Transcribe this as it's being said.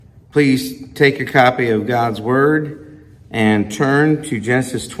Please take your copy of God's Word and turn to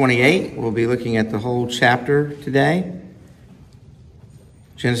Genesis 28. We'll be looking at the whole chapter today.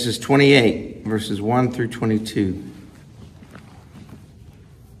 Genesis 28, verses 1 through 22.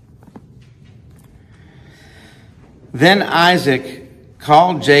 Then Isaac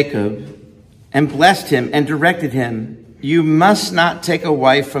called Jacob and blessed him and directed him, "You must not take a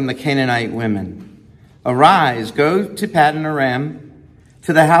wife from the Canaanite women. Arise, go to Paddan Aram,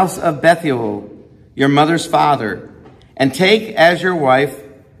 to the house of Bethuel, your mother's father, and take as your wife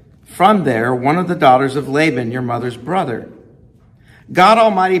from there one of the daughters of Laban, your mother's brother. God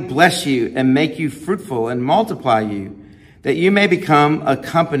Almighty bless you and make you fruitful and multiply you, that you may become a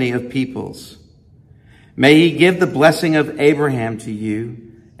company of peoples. May he give the blessing of Abraham to you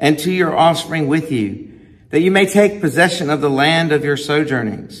and to your offspring with you, that you may take possession of the land of your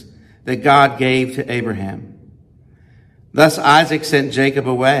sojournings that God gave to Abraham." Thus Isaac sent Jacob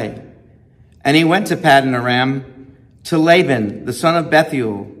away, and he went to Paddan Aram to Laban, the son of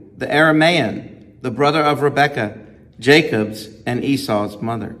Bethuel, the Aramean, the brother of Rebekah, Jacob's and Esau's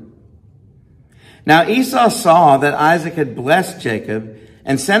mother. Now Esau saw that Isaac had blessed Jacob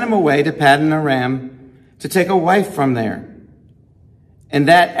and sent him away to Paddan Aram to take a wife from there. And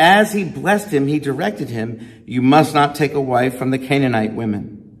that as he blessed him, he directed him, "You must not take a wife from the Canaanite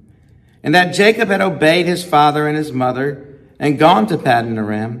women." And that Jacob had obeyed his father and his mother and gone to Paddan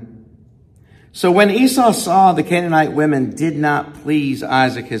Aram. So when Esau saw the Canaanite women did not please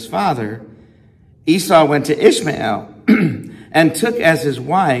Isaac his father, Esau went to Ishmael and took as his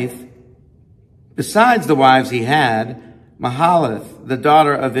wife, besides the wives he had, Mahalath, the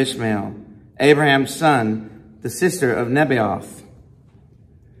daughter of Ishmael, Abraham's son, the sister of Nebaioth.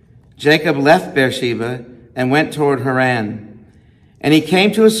 Jacob left Beersheba and went toward Haran. And he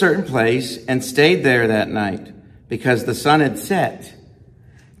came to a certain place and stayed there that night, because the sun had set.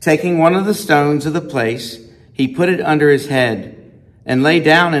 Taking one of the stones of the place, he put it under his head and lay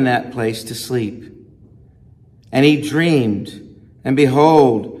down in that place to sleep. And he dreamed, and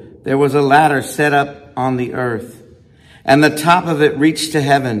behold, there was a ladder set up on the earth, and the top of it reached to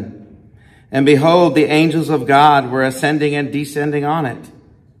heaven. And behold, the angels of God were ascending and descending on it.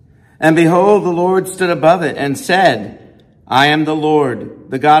 And behold, the Lord stood above it and said, "I am the Lord,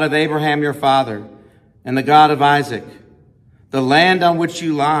 the God of Abraham your father, and the God of Isaac. The land on which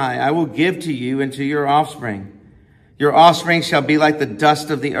you lie I will give to you and to your offspring. Your offspring shall be like the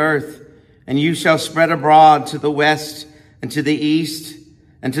dust of the earth, and you shall spread abroad to the west and to the east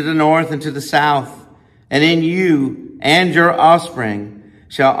and to the north and to the south. And in you and your offspring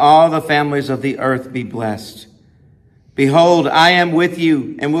shall all the families of the earth be blessed. Behold, I am with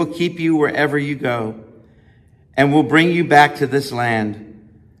you and will keep you wherever you go, and will bring you back to this land.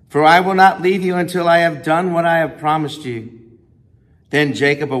 For I will not leave you until I have done what I have promised you." Then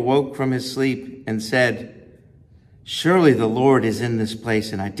Jacob awoke from his sleep and said, "Surely the Lord is in this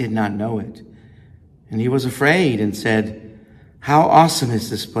place, and I did not know it." And he was afraid and said, "How awesome is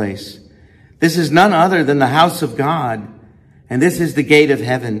this place! This is none other than the house of God, and this is the gate of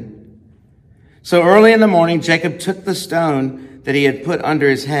heaven." So early in the morning, Jacob took the stone that he had put under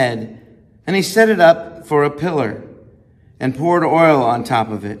his head, and he set it up for a pillar and poured oil on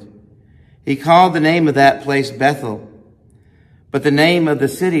top of it. He called the name of that place Bethel, but the name of the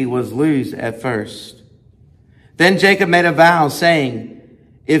city was Luz at first. Then Jacob made a vow, saying,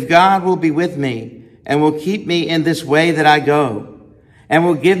 "If God will be with me and will keep me in this way that I go, and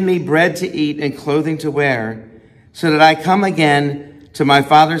will give me bread to eat and clothing to wear, so that I come again to my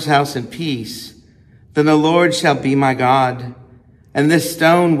father's house in peace, then the Lord shall be my God. And this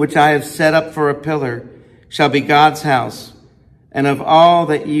stone which I have set up for a pillar shall be God's house. And of all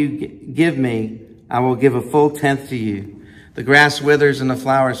that you give me, I will give a full tenth to you." The grass withers and the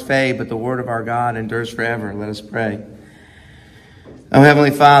flowers fade, but the word of our God endures forever. Let us pray. Oh,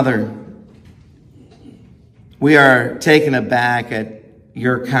 Heavenly Father, we are taken aback at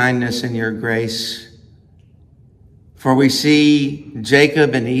your kindness and your grace. For we see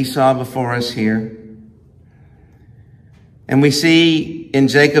Jacob and Esau before us here. And we see in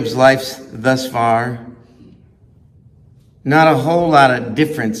Jacob's life thus far, not a whole lot of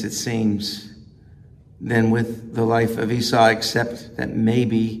difference, it seems, than with the life of Esau, except that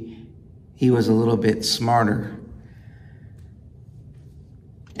maybe he was a little bit smarter.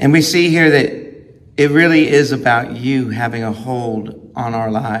 And we see here that it really is about you having a hold on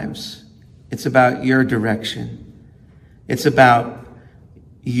our lives. It's about your direction. It's about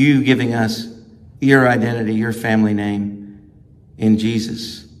you giving us your identity, your family name in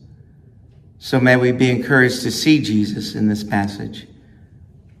Jesus. So may we be encouraged to see Jesus in this passage.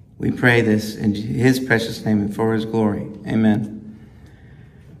 We pray this in his precious name and for his glory. Amen.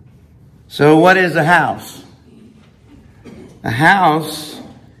 So what is a house? A house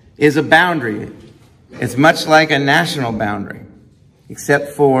is a boundary. It's much like a national boundary,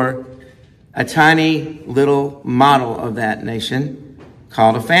 except for a tiny little model of that nation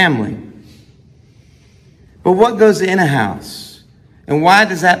called a family. But what goes in a house? And why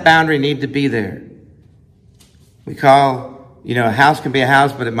does that boundary need to be there? We call, a house can be a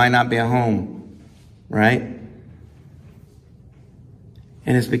house, but it might not be a home, right?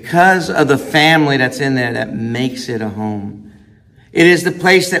 And it's because of the family that's in there that makes it a home. It is the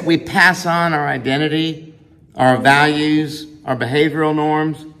place that we pass on our identity, our values, our behavioral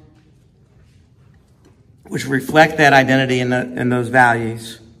norms, which reflect that identity and those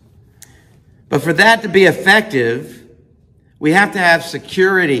values. But for that to be effective, we have to have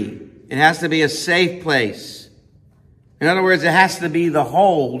security. It has to be a safe place. In other words, it has to be the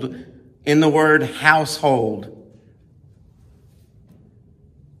hold in the word household.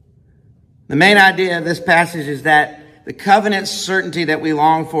 The main idea of this passage is that the covenant certainty that we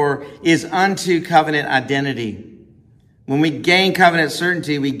long for is unto covenant identity. When we gain covenant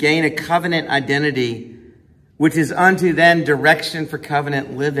certainty, we gain a covenant identity, which is unto then direction for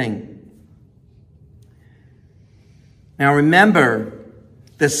covenant living. Now remember,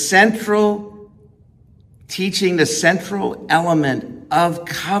 the central teaching, the central element of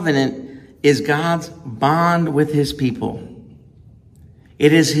covenant is God's bond with his people.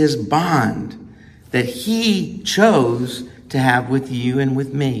 It is his bond that he chose to have with you and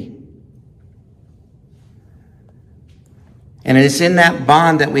with me. And it's in that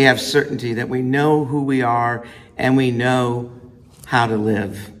bond that we have certainty, that we know who we are and we know how to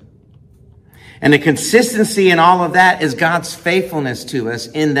live. And the consistency in all of that is God's faithfulness to us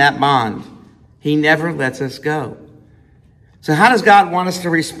in that bond. He never lets us go. So how does God want us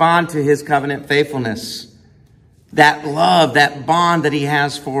to respond to his covenant faithfulness? That love, that bond that he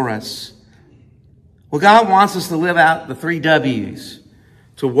has for us. Well, God wants us to live out the 3 W's.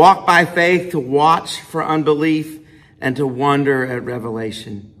 To walk by faith, to watch for unbelief, and to wonder at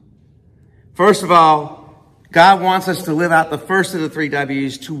revelation. First of all, God wants us to live out the first of the 3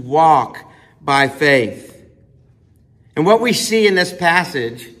 W's, to walk by faith. And what we see in this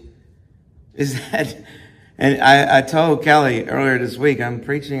passage is that, and I told Kelly earlier this week, I'm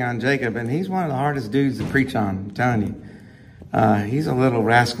preaching on Jacob, and he's one of the hardest dudes to preach on, I'm telling you. He's a little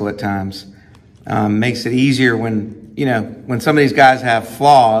rascal at times. Makes it easier when some of these guys have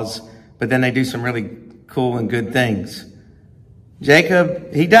flaws, but then they do some really cool and good things.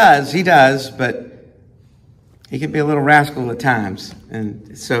 Jacob, he does, but he can be a little rascal at times.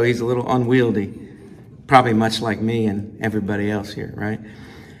 And so he's a little unwieldy, probably much like me and everybody else here, right?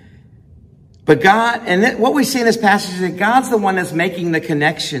 But God, and what we see in this passage is that God's the one that's making the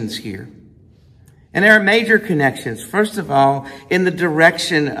connections here. And there are major connections. First of all, in the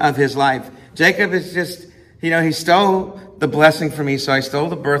direction of his life. Jacob is just, he stole the blessing from Esau. He stole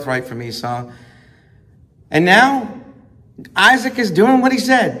the birthright from Esau. And now Isaac is doing what he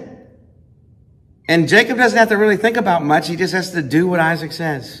said. And Jacob doesn't have to really think about much. He just has to do what Isaac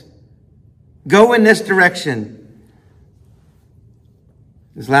says. Go in this direction.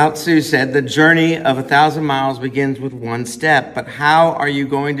 As Lao Tzu said, the journey of 1,000 miles begins with one step. But how are you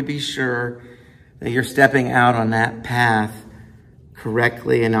going to be sure that you're stepping out on that path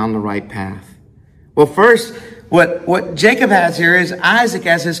correctly and on the right path? Well, first, what Jacob has here is Isaac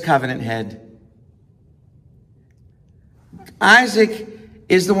as his covenant head. Isaac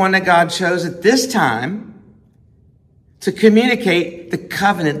is the one that God chose at this time to communicate the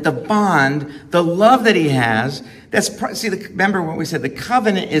covenant, the bond, the love that he has. Remember what we said, the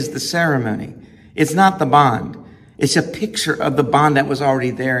covenant is the ceremony. It's not the bond. It's a picture of the bond that was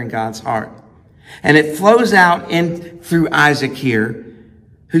already there in God's heart. And it flows out through Isaac here,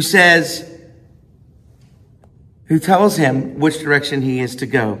 who tells him which direction he is to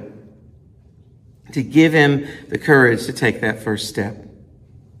go, to give him the courage to take that first step.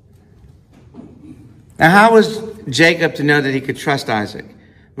 Now, how was Jacob to know that he could trust Isaac?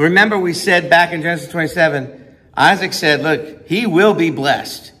 Remember, we said back in Genesis 27, Isaac said, look, he will be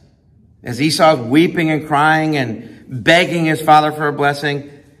blessed. As Esau's weeping and crying and begging his father for a blessing,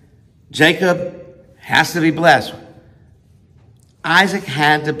 Jacob has to be blessed. Isaac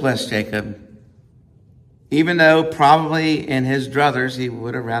had to bless Jacob, even though probably in his druthers he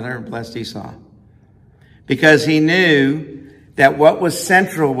would have rather blessed Esau. Because he knew that what was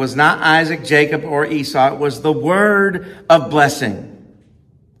central was not Isaac, Jacob, or Esau. It was the word of blessing.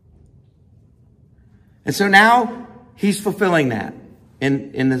 And so now he's fulfilling that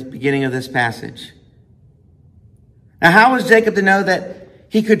in the beginning of this passage. Now, how was Jacob to know that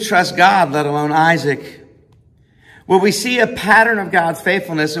he could trust God, let alone Isaac? Well, we see a pattern of God's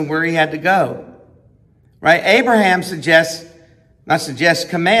faithfulness and where he had to go. Right? Abraham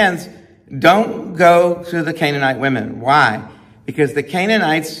commands, don't go to the Canaanite women. Why? Because the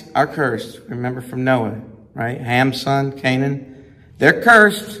Canaanites are cursed. Remember from Noah, right? Ham's son, Canaan. They're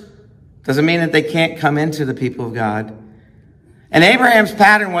cursed. Doesn't mean that they can't come into the people of God. And Abraham's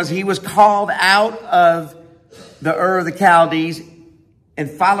pattern was he was called out of the Ur of the Chaldees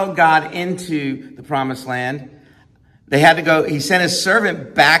and followed God into the promised land. They had to go, he sent his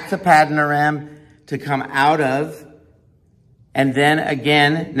servant back to Paddan Aram to come out of. And then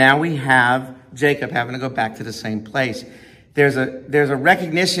again, now we have Jacob having to go back to the same place. There's a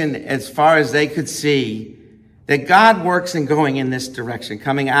recognition as far as they could see that God works in going in this direction,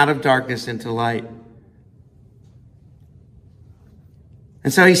 coming out of darkness into light.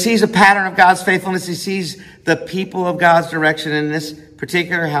 And so he sees a pattern of God's faithfulness. He sees the people of God's direction in this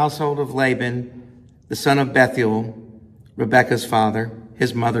particular household of Laban, the son of Bethuel, Rebekah's father,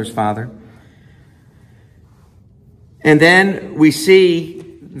 his mother's father. And then we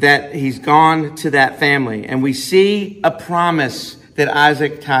see that he's gone to that family. And we see a promise that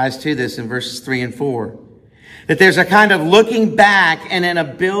Isaac ties to this in verses 3 and 4. That there's a kind of looking back and then a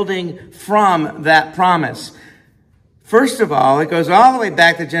building from that promise. First of all, it goes all the way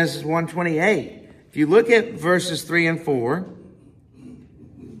back to Genesis 1:28. If you look at verses 3 and 4,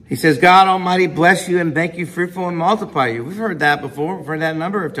 he says, God Almighty bless you and make you fruitful and multiply you. We've heard that before. We've heard that a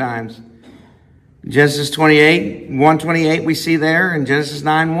number of times. Genesis 1:28 we see there, and Genesis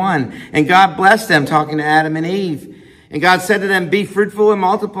 9:1. And God blessed them, talking to Adam and Eve. And God said to them, be fruitful and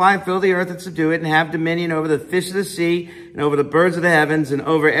multiply and fill the earth and subdue it and have dominion over the fish of the sea and over the birds of the heavens and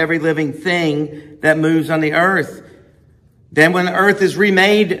over every living thing that moves on the earth. Then when the earth is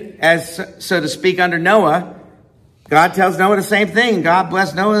remade, as so to speak, under Noah, God tells Noah the same thing. God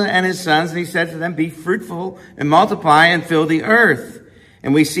blessed Noah and his sons, and he said to them, be fruitful and multiply and fill the earth.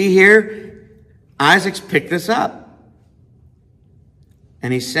 And we see here, Isaac's picked this up.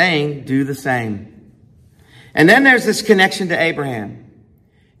 And he's saying, do the same. And then there's this connection to Abraham.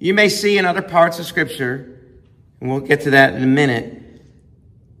 You may see in other parts of Scripture, and we'll get to that in a minute,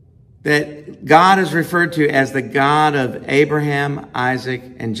 that God is referred to as the God of Abraham, Isaac,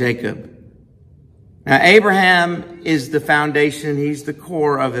 and Jacob. Now, Abraham is the foundation. He's the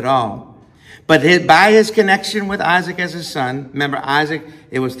core of it all. But by his connection with Isaac as his son, remember Isaac,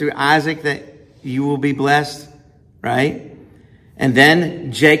 it was through Isaac that you will be blessed, right? And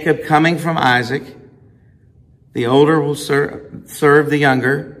then Jacob coming from Isaac. The older will serve the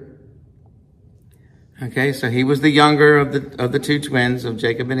younger. Okay, so he was the younger of the two twins of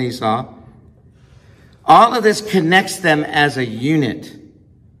Jacob and Esau. All of this connects them as a unit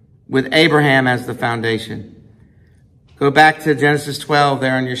with Abraham as the foundation. Go back to Genesis 12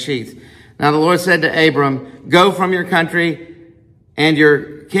 there on your sheets. Now the Lord said to Abram, go from your country and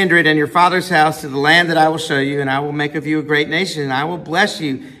your kindred and your father's house to the land that I will show you, and I will make of you a great nation, and I will bless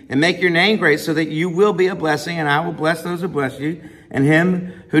you and make your name great so that you will be a blessing, and I will bless those who bless you, and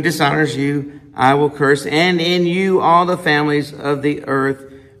him who dishonors you I will curse, and in you all the families of the earth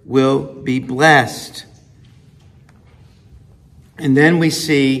will be blessed. And then we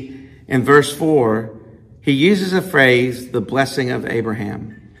see in verse 4, he uses a phrase, the blessing of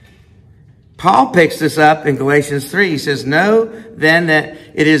Abraham. Paul picks this up in Galatians 3. He says, know then that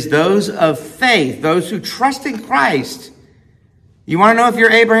it is those of faith, those who trust in Christ. You want to know if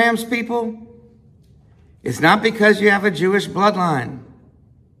you're Abraham's people? It's not because you have a Jewish bloodline.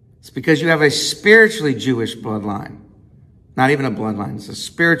 It's because you have a spiritually Jewish bloodline. Not even a bloodline. It's a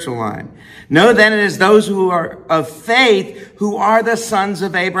spiritual line. Know then it is those who are of faith who are the sons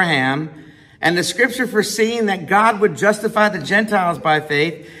of Abraham. And the scripture foreseeing that God would justify the Gentiles by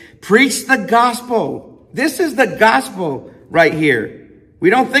faith, preach the gospel. This is the gospel right here.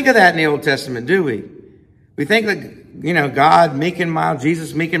 We don't think of that in the Old Testament, do we? We think that, God meek and mild,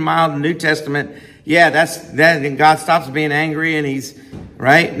 Jesus meek and mild in the New Testament. Yeah, that's that. And God stops being angry and he's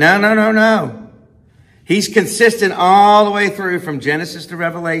right. No. He's consistent all the way through from Genesis to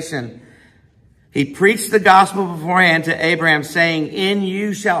Revelation. He preached the gospel beforehand to Abraham, saying, in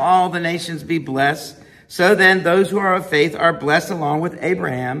you shall all the nations be blessed. So then those who are of faith are blessed along with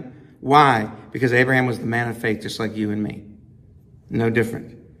Abraham. Why? Because Abraham was the man of faith, just like you and me. No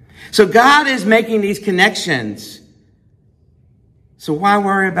different. So God is making these connections. So why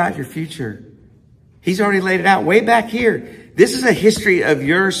worry about your future? He's already laid it out way back here. This is a history of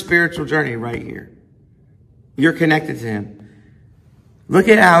your spiritual journey right here. You're connected to him. Look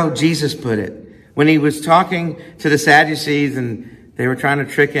at how Jesus put it. When he was talking to the Sadducees and they were trying to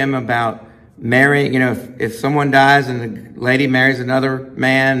trick him about marrying, if someone dies and the lady marries another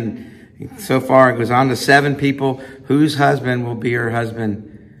man, So far, it goes on to 7 people whose husband will be her husband.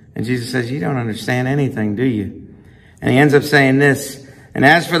 And Jesus says, you don't understand anything, do you? And he ends up saying this, and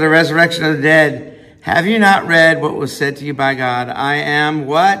as for the resurrection of the dead, have you not read what was said to you by God? I am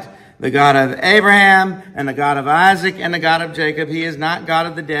what? The God of Abraham and the God of Isaac and the God of Jacob. He is not God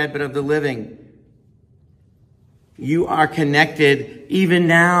of the dead, but of the living. You are connected even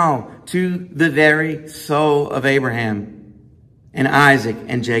now to the very soul of Abraham and Isaac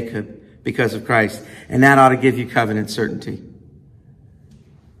and Jacob because of Christ. And that ought to give you covenant certainty.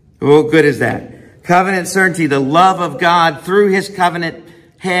 What good is that? Covenant certainty, the love of God through his covenant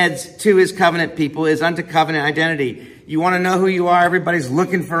heads to his covenant people is unto covenant identity. You want to know who you are? Everybody's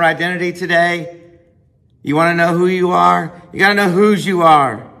looking for identity today. You want to know who you are? You got to know whose you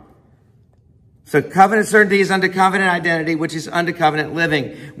are. So covenant certainty is unto covenant identity, which is unto covenant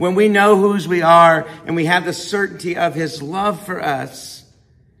living. When we know whose we are and we have the certainty of his love for us,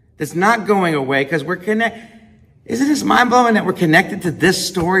 that's not going away because we're connected. Isn't this mind-blowing that we're connected to this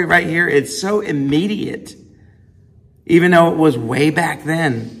story right here? It's so immediate, even though it was way back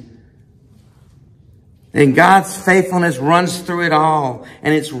then. And God's faithfulness runs through it all,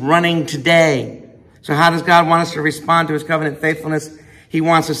 and it's running today. So how does God want us to respond to his covenant faithfulness? He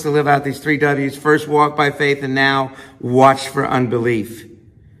wants us to live out these 3 W's. First, walk by faith, and now watch for unbelief.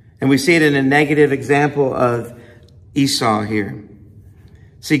 And we see it in a negative example of Esau here.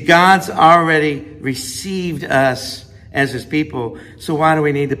 See, God's already received us as his people, so why do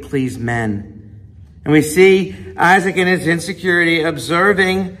we need to please men? And we see Isaac in his insecurity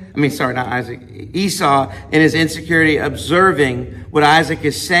Esau in his insecurity observing what Isaac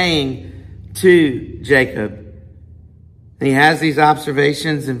is saying to Jacob. And he has these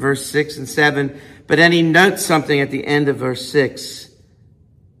observations in verse 6 and 7, but then he notes something at the end of verse 6.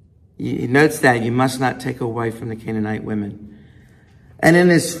 He notes that you must not take a wife from the Canaanite women. And in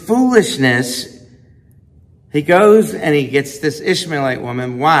his foolishness, he goes and he gets this Ishmaelite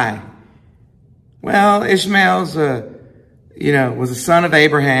woman. Why? Well, Ishmael's was a son of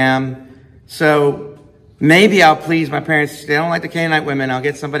Abraham. So maybe I'll please my parents. They don't like the Canaanite women. I'll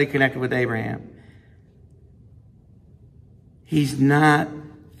get somebody connected with Abraham. He's not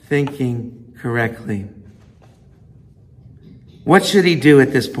thinking correctly. What should he do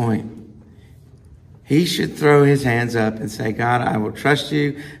at this point? He should throw his hands up and say, God, I will trust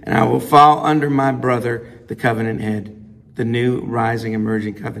you and I will fall under my brother, the covenant head, the new rising,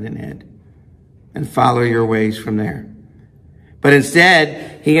 emerging covenant head, and follow your ways from there. But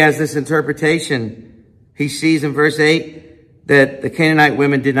instead, he has this interpretation. He sees in verse 8 that the Canaanite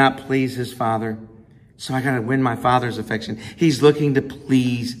women did not please his father. So I got to win my father's affection. He's looking to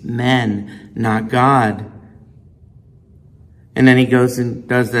please men, not God. And then he goes and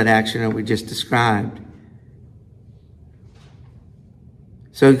does that action that we just described.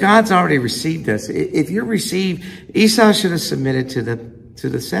 So God's already received us. If you're received, Esau should have submitted to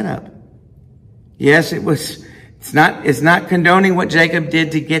the setup. Yes, it's not condoning what Jacob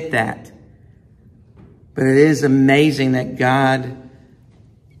did to get that. But it is amazing that God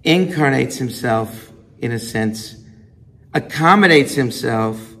incarnates himself, in a sense, accommodates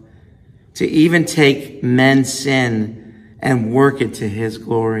himself to even take men's sin and work it to his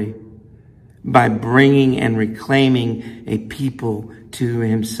glory by bringing and reclaiming a people to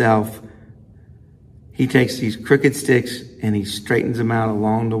himself. He takes these crooked sticks and he straightens them out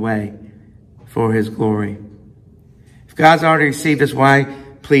along the way for his glory. If God's already received us, why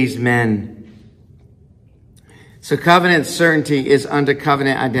please men? So covenant certainty is unto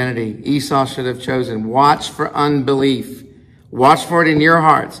covenant identity. Esau should have chosen watch for unbelief. Watch for it in your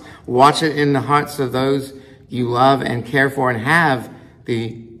hearts. Watch it in the hearts of those you love and care for and have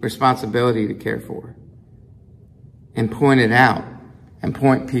the responsibility to care for. And point it out and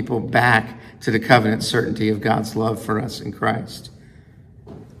point people back to the covenant certainty of God's love for us in Christ.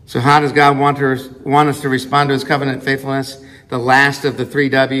 So how does God want us to respond to his covenant faithfulness? The last of the 3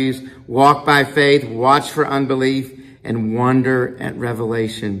 W's, walk by faith, watch for unbelief, and wonder at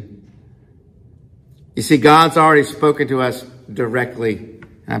revelation. You see, God's already spoken to us directly.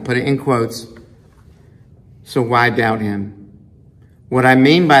 And I put it in quotes. So why doubt him? What I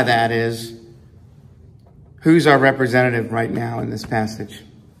mean by that is, who's our representative right now in this passage?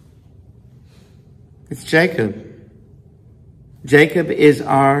 It's Jacob. Jacob is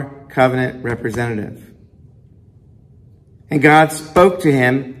our covenant representative. And God spoke to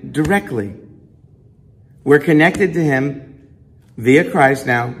him directly. We're connected to him via Christ.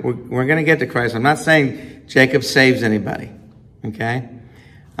 Now, we're going to get to Christ. I'm not saying Jacob saves anybody. Okay?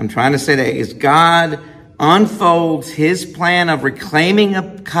 I'm trying to say that as God unfolds his plan of reclaiming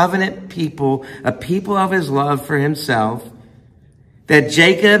a covenant people, a people of his love for himself, that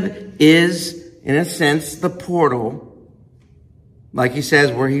Jacob is, in a sense, the portal, like he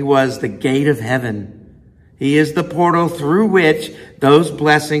says, where he was the gate of heaven. He is the portal through which those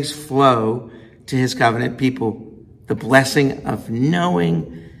blessings flow to his covenant people. The blessing of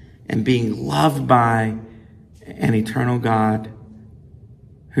knowing and being loved by an eternal God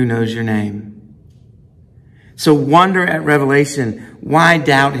who knows your name. So wonder at Revelation. Why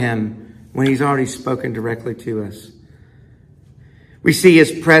doubt him when he's already spoken directly to us? We see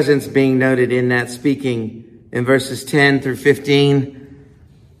his presence being noted in that speaking in verses 10 through 15.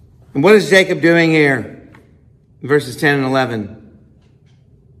 And what is Jacob doing here? In verses 10 and 11.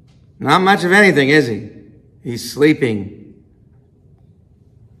 Not much of anything, is he? He's sleeping.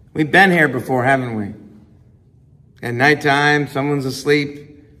 We've been here before, haven't we? At nighttime, someone's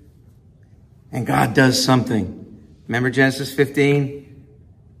asleep, and God does something. Remember Genesis 15?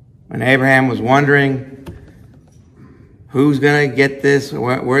 When Abraham was wondering, who's going to get this?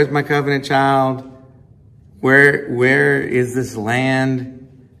 Where's my covenant child? Where is this land?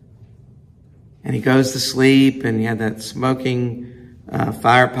 And he goes to sleep, and he had that smoking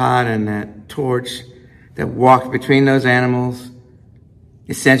fire pot and that torch that walked between those animals,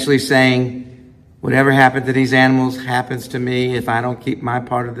 essentially saying, whatever happened to these animals happens to me if I don't keep my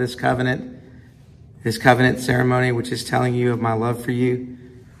part of this covenant ceremony, which is telling you of my love for you.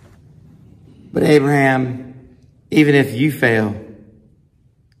 But Abraham, even if you fail,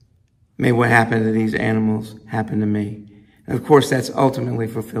 may what happened to these animals happen to me. And of course, that's ultimately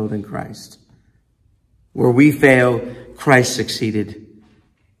fulfilled in Christ. Where we fail, Christ succeeded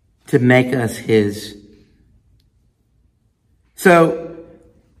to make us his. So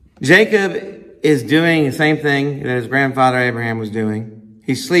Jacob is doing the same thing that his grandfather Abraham was doing.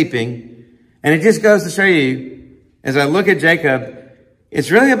 He's sleeping. And it just goes to show you, as I look at Jacob, it's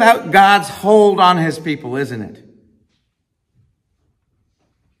really about God's hold on his people, isn't it?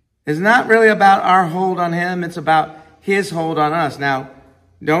 It's not really about our hold on him. It's about his hold on us. Now,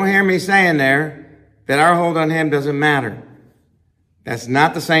 don't hear me saying there that our hold on him doesn't matter. That's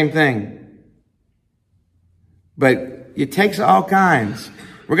not the same thing. But it takes all kinds.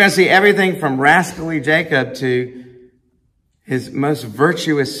 We're going to see everything from rascally Jacob to his most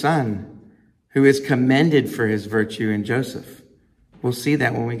virtuous son, who is commended for his virtue in Joseph. We'll see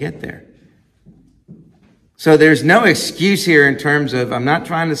that when we get there. So there's no excuse here in terms of, I'm not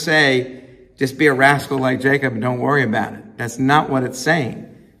trying to say, just be a rascal like Jacob and don't worry about it. That's not what it's saying.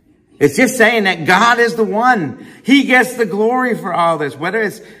 It's just saying that God is the one. He gets the glory for all this. Whether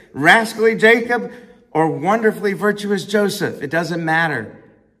it's rascally Jacob or wonderfully virtuous Joseph, it doesn't matter.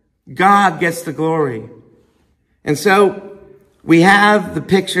 God gets the glory. And so we have the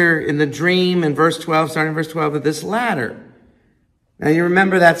picture in the dream in verse 12, starting in verse 12, of this ladder. Now you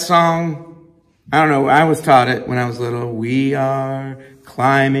remember that song? I don't know. I was taught it when I was little. We are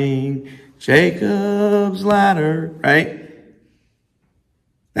climbing Jacob's ladder, right?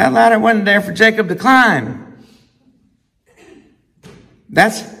 That ladder wasn't there for Jacob to climb.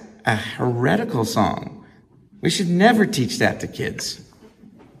 That's a heretical song. We should never teach that to kids.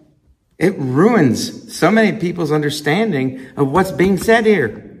 It ruins so many people's understanding of what's being said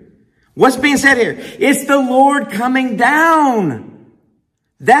here. What's being said here? It's the Lord coming down.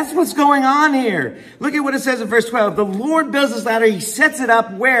 That's what's going on here. Look at what it says in verse 12. The Lord builds this ladder. He sets it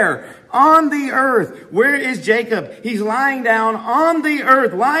up where? On the earth. Where is Jacob? He's lying down on the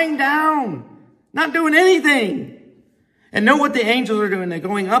earth, lying down, not doing anything. And know what the angels are doing. They're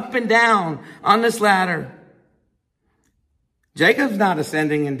going up and down on this ladder. Jacob's not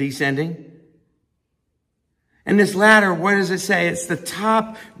ascending and descending. And this ladder, what does it say? It's the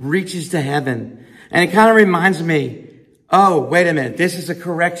top reaches to heaven. And it kind of reminds me, oh, wait a minute. This is a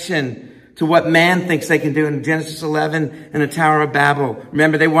correction to what man thinks they can do in Genesis 11 and the Tower of Babel.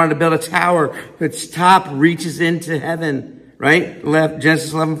 Remember, they wanted to build a tower its top reaches into heaven, right?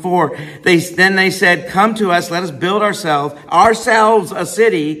 Genesis 11:4. Then they said, come to us, let us build ourselves a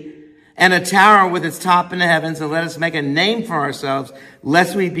city and a tower with its top in the heavens, and let us make a name for ourselves,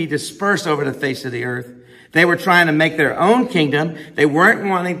 lest we be dispersed over the face of the earth. They were trying to make their own kingdom. They weren't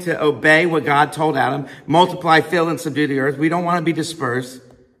wanting to obey what God told Adam. Multiply, fill, and subdue the earth. We don't want to be dispersed.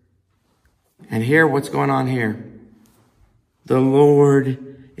 And here, what's going on here? The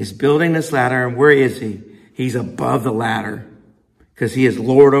Lord is building this ladder. And where is he? He's above the ladder because he is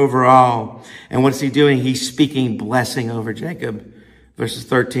Lord over all. And what's he doing? He's speaking blessing over Jacob. Verses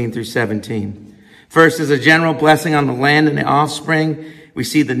 13 through 17. First is a general blessing on the land and the offspring. We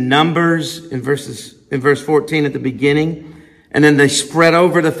see the numbers in verse 14 at the beginning. And then they spread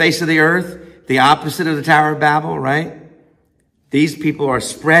over the face of the earth. The opposite of the Tower of Babel, right? These people are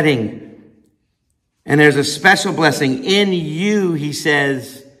spreading. And there's a special blessing in you, he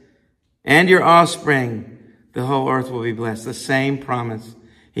says, and your offspring. The whole earth will be blessed. The same promise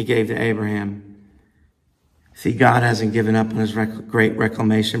he gave to Abraham. See, God hasn't given up on his great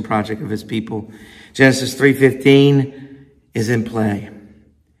reclamation project of his people. Genesis 3:15 is in play.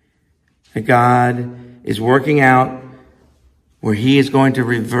 That God is working out where he is going to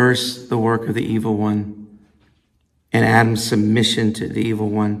reverse the work of the evil one and Adam's submission to the evil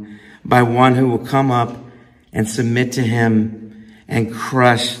one by one who will come up and submit to him and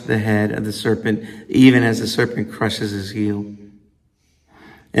crush the head of the serpent, even as the serpent crushes his heel.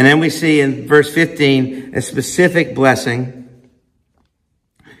 And then we see in verse 15 a specific blessing.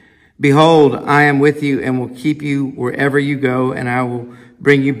 Behold, I am with you and will keep you wherever you go, and I will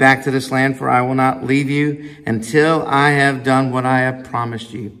bring you back to this land, for I will not leave you until I have done what I have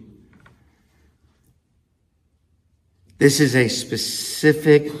promised you. This is a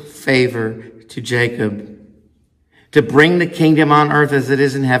specific favor to Jacob, to bring the kingdom on earth as it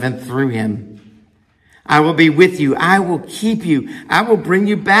is in heaven through him. I will be with you. I will keep you. I will bring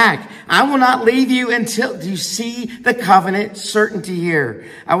you back. I will not leave you until, do you see the covenant certainty here?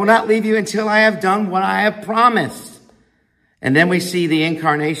 I will not leave you until I have done what I have promised. And then we see the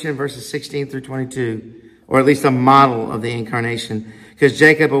incarnation, verses 16 through 22, or at least a model of the incarnation. Because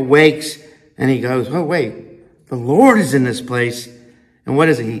Jacob awakes and he goes, oh, wait, the Lord is in this place. And what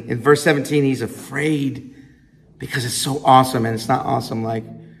is he? In verse 17, he's afraid. Because it's so awesome, and it's not awesome like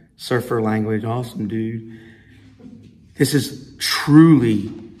surfer language. Awesome, dude. This is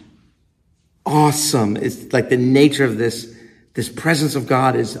truly awesome. It's like the nature of this presence of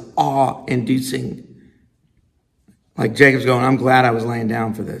God is awe-inducing. Like Jacob's going, I'm glad I was laying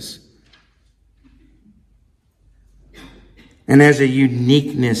down for this. And there's a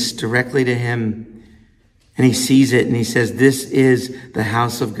uniqueness directly to him. And he sees it, and he says, this is the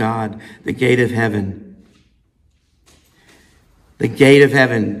house of God, the gate of heaven. The gate of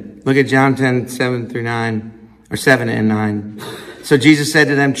heaven. Look at John 10, 7 through 9, or 7 and 9. So Jesus said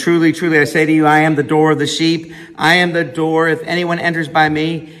to them, truly, truly, I say to you, I am the door of the sheep. I am the door. If anyone enters by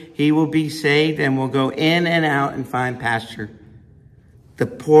me, he will be saved and will go in and out and find pasture. The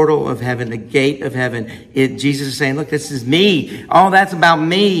portal of heaven, the gate of heaven. Jesus is saying, look, this is me. All that's about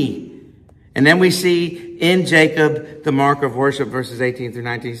me. And then we see in Jacob the mark of worship, verses 18 through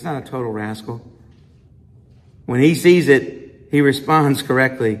 19. He's not a total rascal. When he sees it, he responds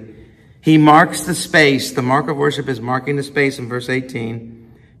correctly. He marks the space. The mark of worship is marking the space in verse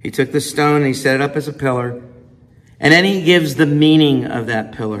 18. He took the stone and he set it up as a pillar. And then he gives the meaning of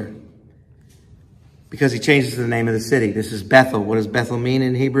that pillar. Because he changes the name of the city. This is Bethel. What does Bethel mean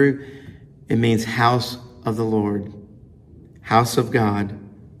in Hebrew? It means house of the Lord. House of God.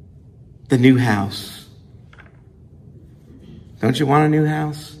 The new house. Don't you want a new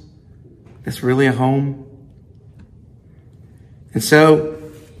house? That's really a home. And so,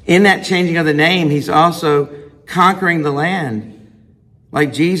 in that changing of the name, he's also conquering the land.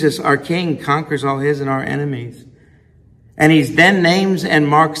 Like Jesus, our King, conquers all his and our enemies. And he then names and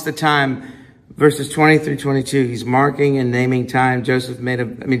marks the time. Verses 20 through 22, he's marking and naming time. Jacob made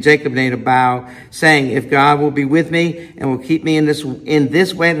a vow, saying, if God will be with me and will keep me in this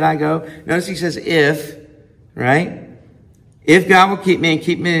way that I go. Notice he says, if, right? If God will keep me and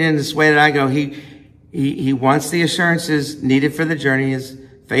keep me in this way that I go, He wants the assurances needed for the journey. His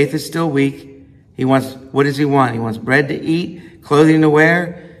faith is still weak. What does he want? He wants bread to eat, clothing to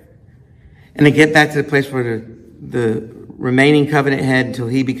wear, and to get back to the place where the remaining covenant head until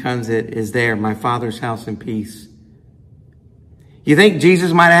he becomes it is there, my Father's house in peace. You think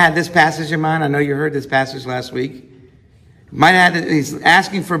Jesus might have had this passage in mind? I know you heard this passage last week. He's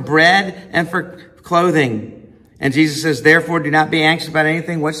asking for bread and for clothing. And Jesus says, therefore, do not be anxious about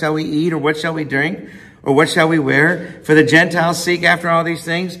anything. What shall we eat, or what shall we drink, or what shall we wear? For the Gentiles seek after all these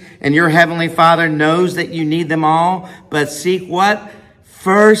things, and your heavenly Father knows that you need them all. But seek what?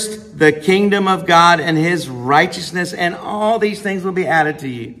 First, the kingdom of God and his righteousness, and all these things will be added to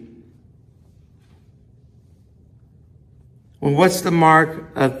you. Well, what's the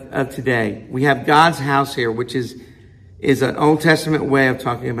mark of today? We have God's house here, which is an Old Testament way of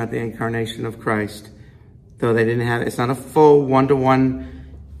talking about the incarnation of Christ. Though they didn't have, it's not a full one-to-one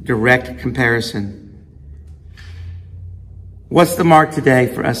direct comparison. What's the mark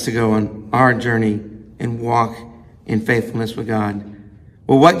today for us to go on our journey and walk in faithfulness with God?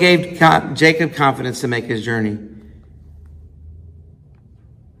 Well, what gave Jacob confidence to make his journey?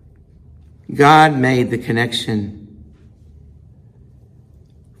 God made the connection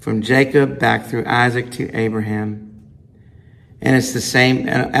from Jacob back through Isaac to Abraham. And it's the same,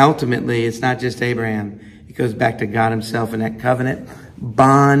 and ultimately it's not just Abraham. It goes back to God himself in that covenant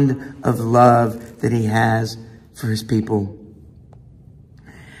bond of love that he has for his people.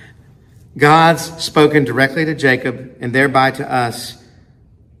 God's spoken directly to Jacob and thereby to us,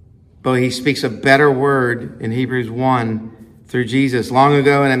 but he speaks a better word in Hebrews 1 through Jesus. Long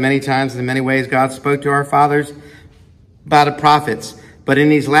ago and at many times and in many ways, God spoke to our fathers by the prophets. But in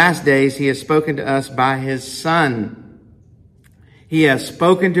these last days, he has spoken to us by his Son. He has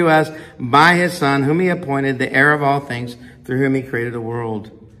spoken to us by his Son, whom he appointed the heir of all things, through whom he created the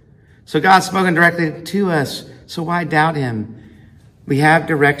world. So God's spoken directly to us. So why doubt him? We have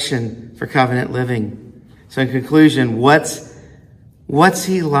direction for covenant living. So in conclusion, what's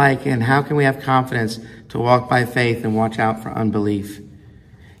he like, and how can we have confidence to walk by faith and watch out for unbelief?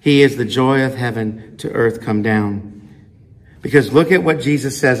 He is the joy of heaven to earth come down. Because look at what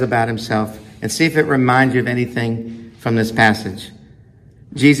Jesus says about himself and see if it reminds you of anything from this passage.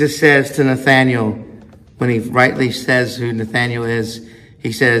 Jesus says to Nathanael, when he rightly says who Nathanael is,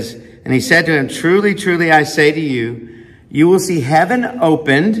 he says, and he said to him, "Truly, truly, I say to you, you will see heaven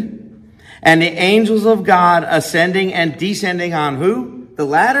opened and the angels of God ascending and descending on" who? The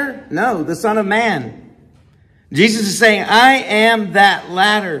ladder? No, the Son of Man. Jesus is saying, I am that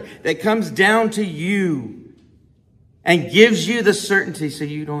ladder that comes down to you and gives you the certainty so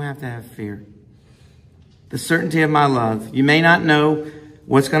you don't have to have fear. The certainty of my love. You may not know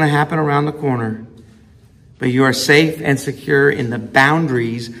what's going to happen around the corner, but you are safe and secure in the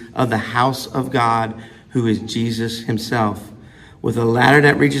boundaries of the house of God, who is Jesus himself, with a ladder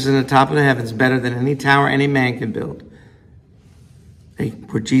that reaches to the top of the heavens, better than any tower any man can build.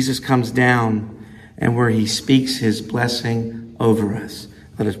 Where Jesus comes down and where he speaks his blessing over us.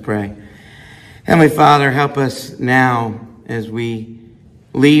 Let us pray. Heavenly Father, help us now as we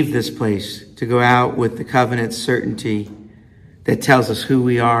leave this place to go out with the covenant certainty that tells us who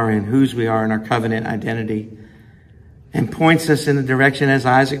we are and whose we are in our covenant identity, and points us in the direction as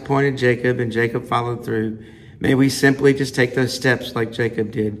Isaac pointed Jacob and Jacob followed through. May we simply just take those steps like Jacob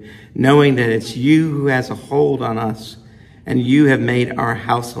did, knowing that it's you who has a hold on us and you have made our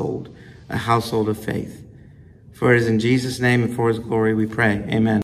household a household of faith. For it is in Jesus' name and for his glory we pray. Amen.